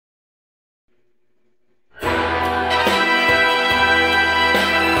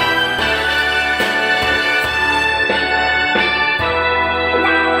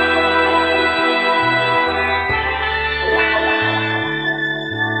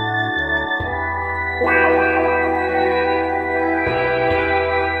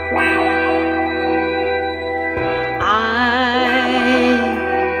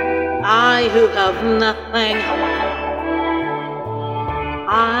who have nothing,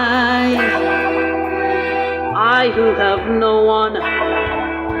 I who have no one,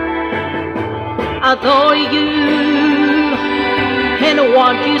 adore you and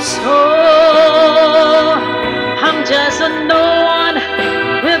want you so. I'm just a no one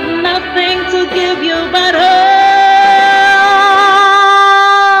with nothing to give you but her.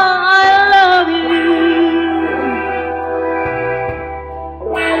 I love you.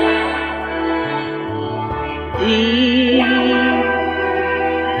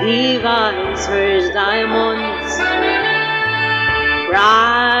 He buys her diamonds,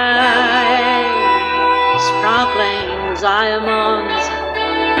 bright, sparkling diamonds.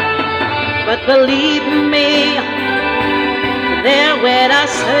 But believe me, there when I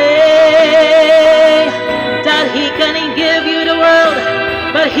say that he can give you the world,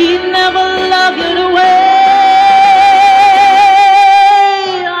 but he never loved you the way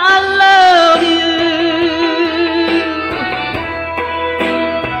I love you.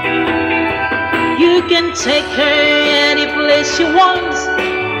 You can take her any place you want,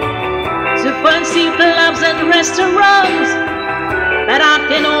 to fancy clubs and restaurants, but I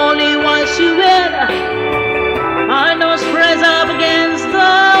can only want you in my nose pressed up against the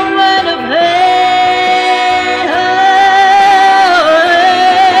wind of hate.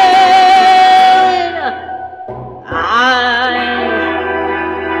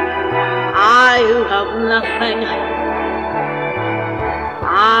 I who have nothing,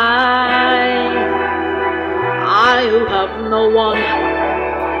 I who have no one,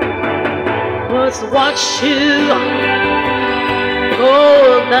 must watch you go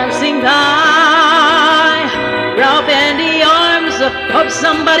dancing by, wrap in the arms of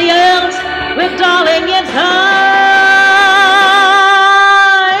somebody else with darling in time.